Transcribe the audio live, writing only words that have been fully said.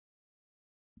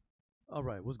All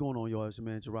right, what's going on, y'all? It's your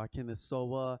man Gerard Kenneth.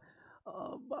 So,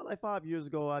 about like 5 years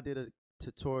ago, I did a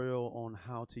tutorial on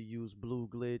how to use Blue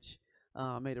Glitch.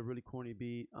 I made a really corny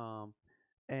beat.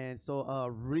 And so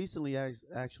recently,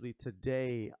 actually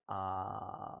today,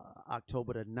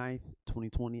 October the 9th,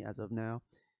 2020, as of now,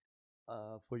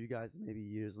 for you guys, maybe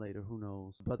years later, who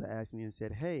knows? Brother asked me and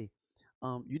said, "Hey,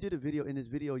 you did a video. In this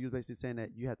video, you were basically saying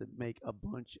that you had to make a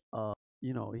bunch of,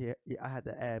 I had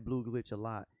to add Blue Glitch a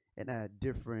lot and add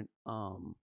different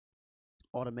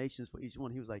automations for each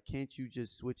one." He was like, "Can't you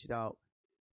just switch it out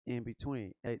in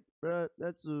between?" Hey, bruh,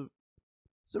 it's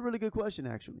a really good question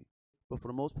actually, but for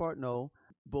the most part, no.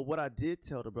 But what I did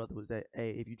tell the brother was that,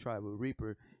 hey, if you try with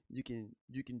Reaper, you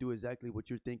can do exactly what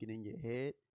you're thinking in your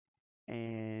head,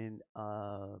 and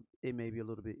it may be a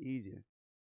little bit easier.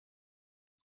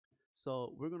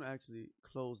 So we're gonna actually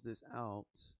close this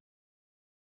out,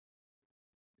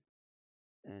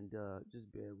 and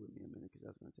just bear with me a minute because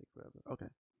that's gonna take forever. Okay.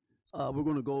 We're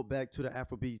gonna go back to the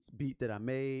Afrobeats beat that I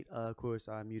made. Of course,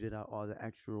 I muted out all the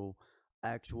actual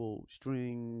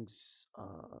strings,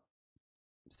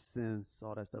 synths,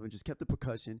 all that stuff, and just kept the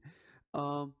percussion.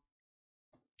 And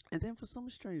then for some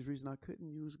strange reason, I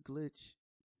couldn't use Glitch,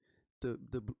 the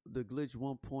Glitch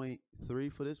 1.3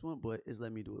 for this one, but it's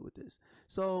let me do it with this.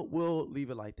 So we'll leave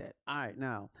it like that. All right,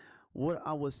 now what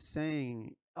I was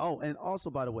saying. Oh, and also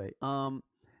by the way,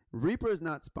 Reaper is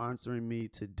not sponsoring me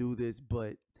to do this,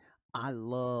 but I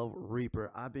love Reaper.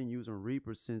 I've been using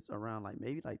Reaper since around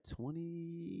maybe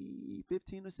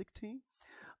 2015 or 16.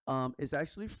 It's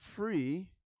actually free.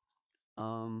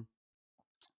 You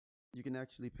can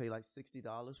actually pay like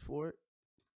 $60 for it,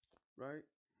 right?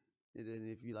 And then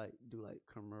if you do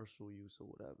commercial use or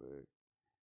whatever,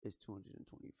 it's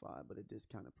 $225, but a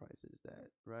discounted price is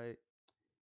that, right?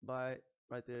 But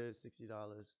right there,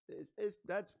 $60.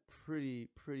 That's pretty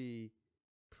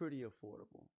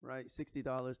affordable, right?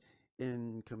 $60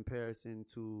 in comparison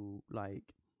to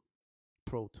like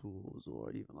Pro Tools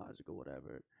or even Logic or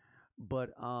whatever.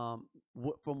 But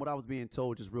from what I was being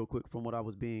told, just real quick, from what I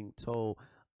was being told,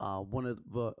 one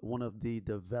of the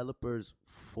developers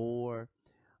for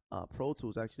Pro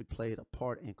Tools actually played a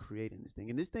part in creating this thing.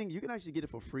 And this thing, you can actually get it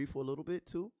for free for a little bit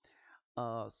too.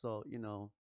 So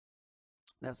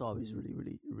that's always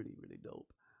really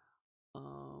dope.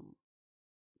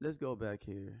 Let's go back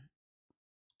here.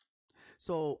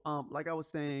 So like I was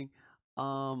saying,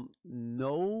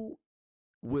 no,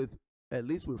 at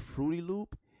least with Fruity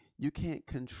Loop, you can't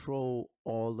control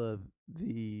all of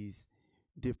these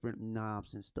different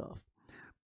knobs and stuff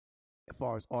as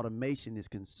far as automation is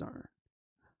concerned.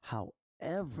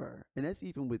 However, and that's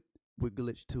even with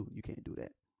Glitch 2, you can't do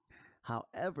that.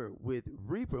 However, with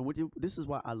Reaper, this is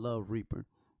why I love Reaper.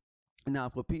 Now,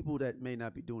 for people that may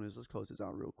not be doing this, let's close this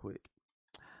out real quick.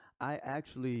 I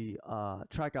actually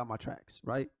track out my tracks,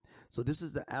 right? So this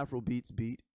is the Afrobeats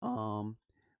beat.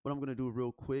 What I'm gonna do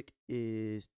real quick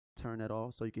is turn that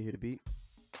off so you can hear the beat.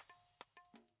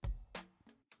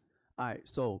 All right,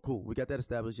 so cool. We got that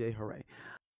established. Yay, hooray!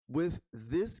 With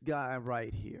this guy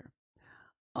right here,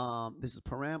 this is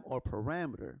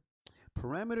parameter.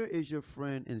 Parameter is your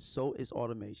friend, and so is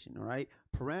automation. All right,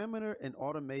 parameter and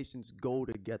automations go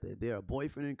together. They are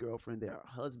boyfriend and girlfriend. They are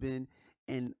husband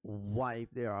and wife.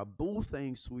 They are boo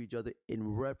things to each other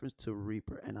in reference to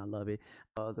Reaper, and I love it.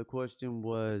 The question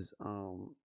was,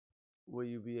 will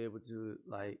you be able to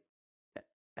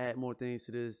add more things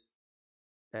to this,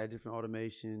 add different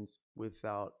automations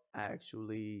without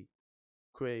actually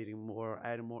adding more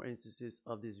instances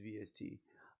of this VST?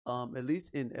 At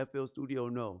least in FL Studio,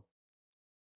 no.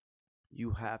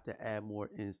 You have to add more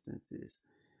instances.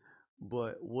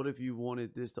 But what if you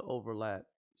wanted this to overlap?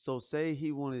 So say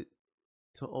he wanted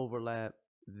to overlap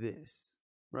this,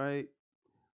 right?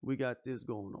 We got this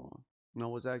going on. Now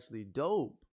what's actually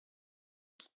dope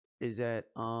is that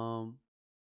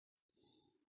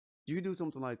you can do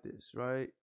something like this,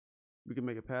 right? We can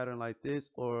make a pattern like this,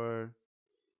 or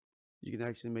you can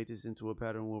actually make this into a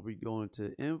pattern where we go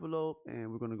into envelope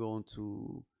and we're going to go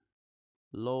into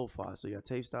lo-fi. So you got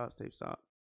tape stop.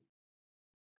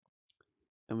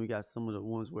 And we got some of the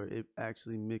ones where it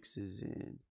actually mixes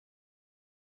in.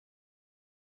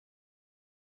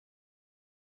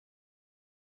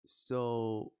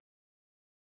 So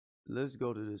let's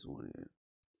go to this one here.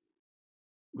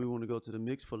 We want to go to the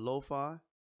mix for lo-fi,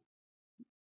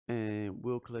 and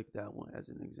we'll click that one as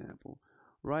an example.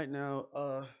 Right now,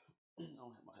 I don't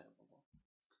have my headphones on.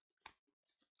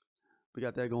 We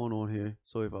got that going on here.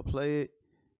 So if I play it,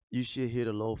 you should hear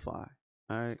the lo-fi.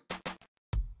 All right.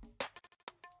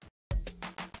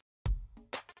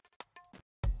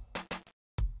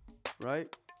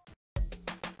 Right?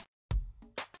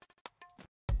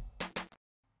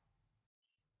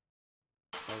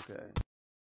 Okay.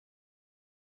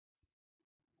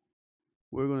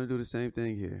 We're going to do the same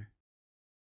thing here.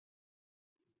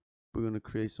 We're going to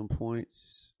create some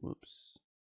points. Whoops.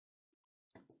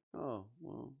 Oh,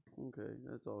 well, okay.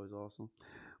 That's always awesome.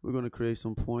 We're going to create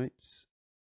some points.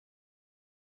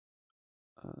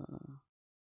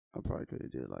 I probably could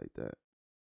have did it like that.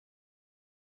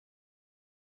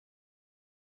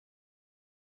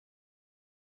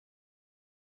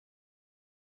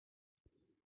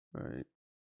 Right.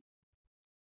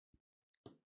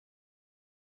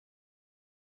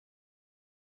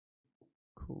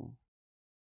 Cool.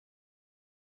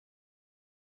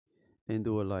 And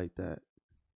do it like that.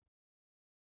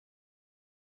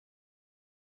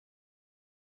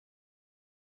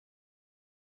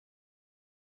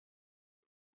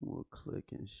 We'll click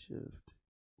and shift.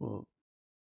 Well,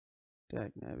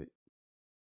 dagnabbit.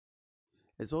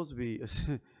 It's supposed to be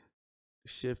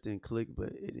shift and click, but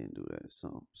it didn't do that.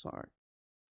 So sorry.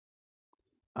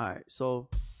 All right. So,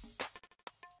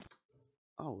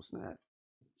 oh snap!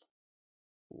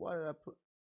 Why did I put?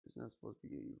 It's not supposed to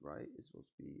be right. It's supposed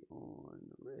to be on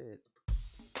red.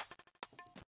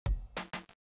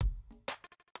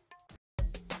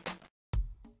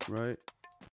 Right.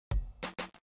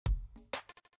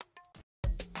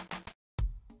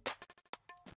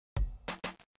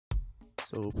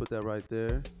 So we'll put that right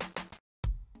there.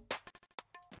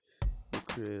 We'll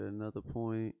create another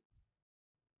point.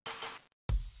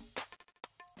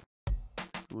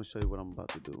 I'm gonna show you what I'm about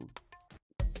to do.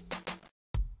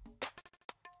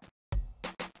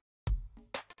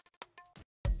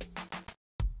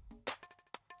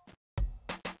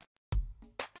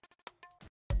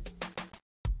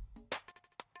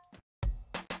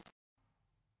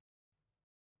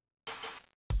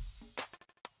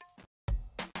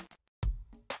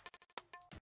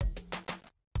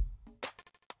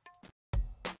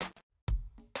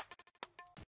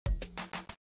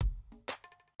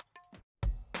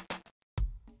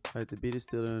 All right, the beat is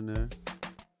still in there.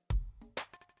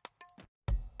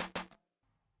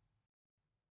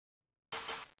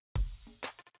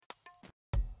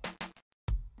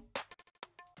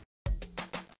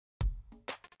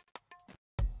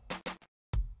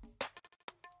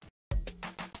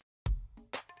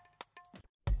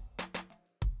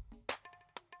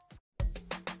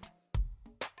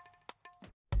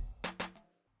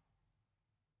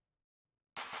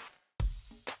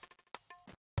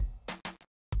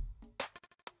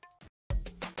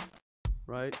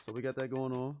 Right, so we got that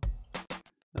going on.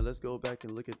 Now let's go back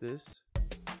and look at this.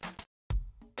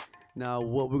 Now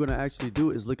what we're gonna actually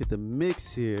do is look at the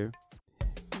mix here.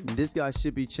 This guy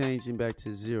should be changing back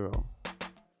to 0.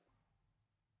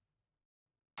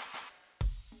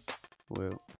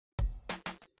 Well,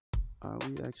 are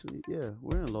we actually? Yeah,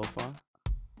 we're in lo-fi.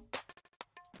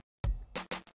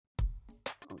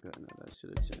 Okay, no, that should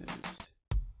have changed.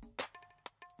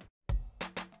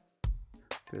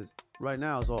 Because right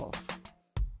now it's off.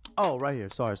 Oh, right here.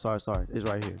 Sorry. It's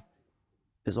right here.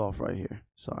 It's off right here.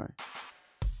 Sorry.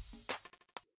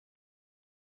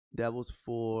 That was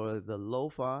for the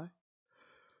lo-fi.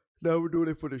 Now we're doing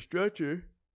it for the stretcher.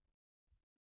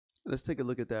 Let's take a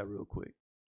look at that real quick.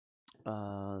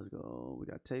 Let's go. We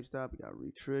got tape stop. We got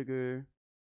retrigger.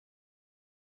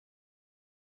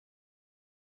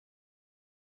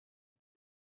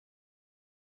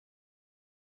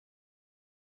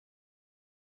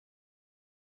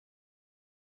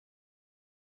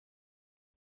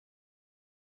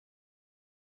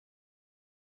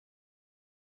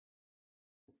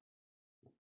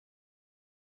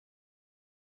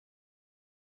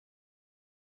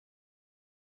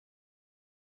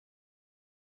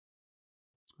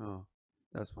 Oh,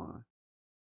 that's fine.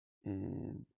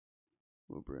 And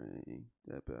we'll bring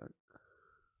that back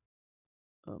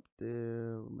up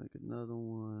there. We'll make another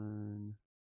one.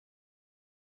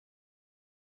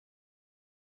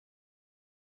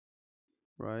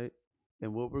 Right?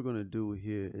 And what we're going to do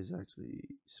here is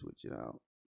actually switch it out.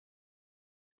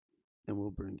 And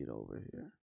we'll bring it over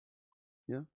here.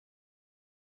 Yeah?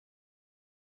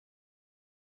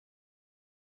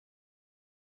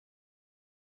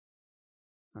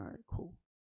 All right, cool.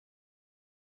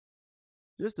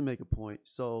 Just to make a point.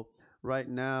 So right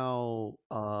now,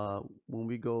 when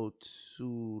we go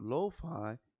to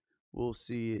lo-fi, we'll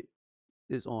see it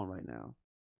is on right now.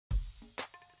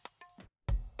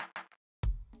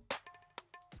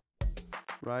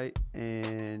 Right?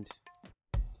 And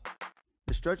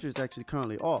the stretcher is actually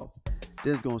currently off.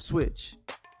 Then it's going to switch.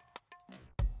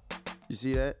 You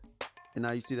see that? And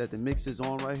now you see that the mix is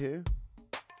on right here.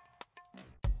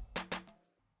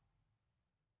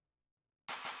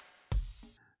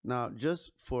 Now,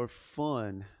 just for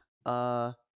fun,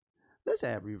 let's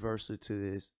add reverser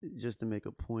to this just to make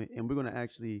a point, and we're gonna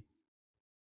actually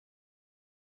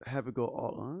have it go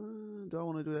all. Do I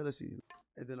want to do that? Let's see.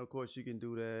 And then of course you can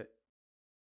do that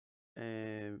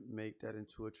and make that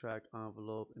into a track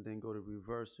envelope, and then go to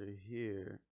reverser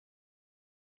here.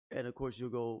 And of course you'll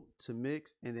go to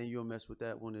mix, and then you'll mess with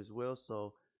that one as well.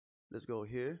 So let's go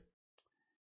here,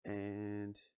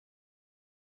 and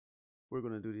we're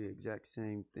gonna do the exact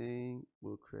same thing.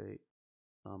 We'll create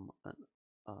an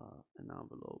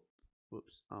envelope.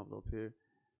 Whoops, envelope here.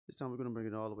 This time we're gonna bring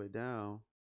it all the way down.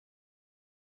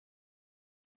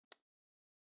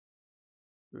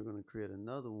 We're gonna create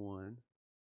another one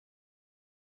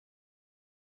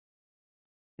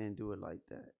and do it like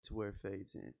that to where it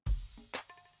fades in.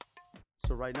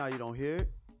 So right now you don't hear it.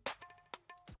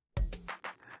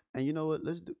 And you know what?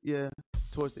 Let's do, yeah,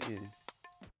 towards the end.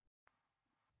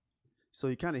 So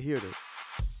you kind of hear it.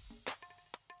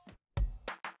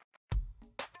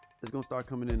 It's gonna start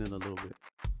coming in a little bit.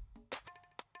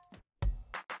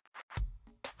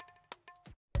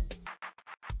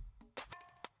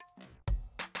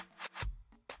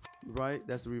 Right,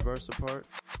 that's the reverser part.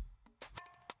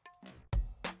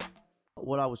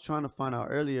 What I was trying to find out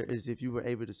earlier is if you were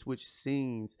able to switch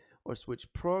scenes or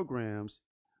switch programs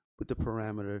with the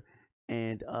parameter,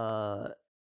 and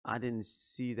I didn't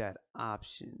see that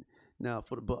option. Now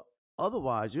but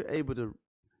otherwise you're able to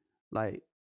like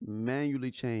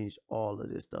manually change all of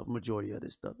this stuff, majority of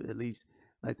this stuff, at least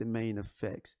like the main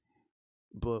effects.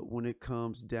 But when it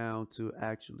comes down to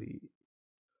actually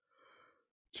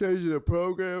changing a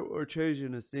program or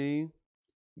changing a scene,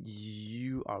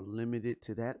 you are limited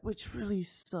to that, which really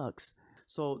sucks.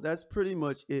 So that's pretty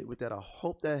much it with that. I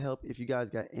hope that helped. If you guys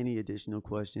got any additional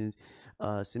questions,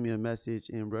 send me a message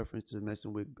in reference to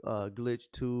messing with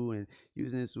Glitch 2 and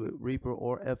using this with Reaper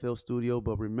or FL Studio.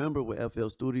 But remember, with FL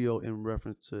Studio,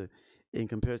 in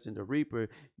comparison to Reaper,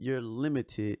 you're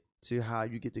limited to how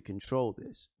you get to control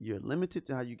this. You're limited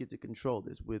to how you get to control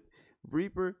this. With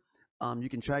Reaper, you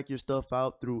can track your stuff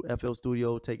out through FL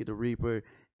Studio, take it to Reaper,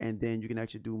 and then you can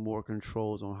actually do more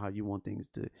controls on how you want things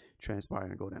to transpire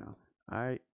and go down. All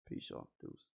right, peace, y'all.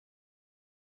 Deuce.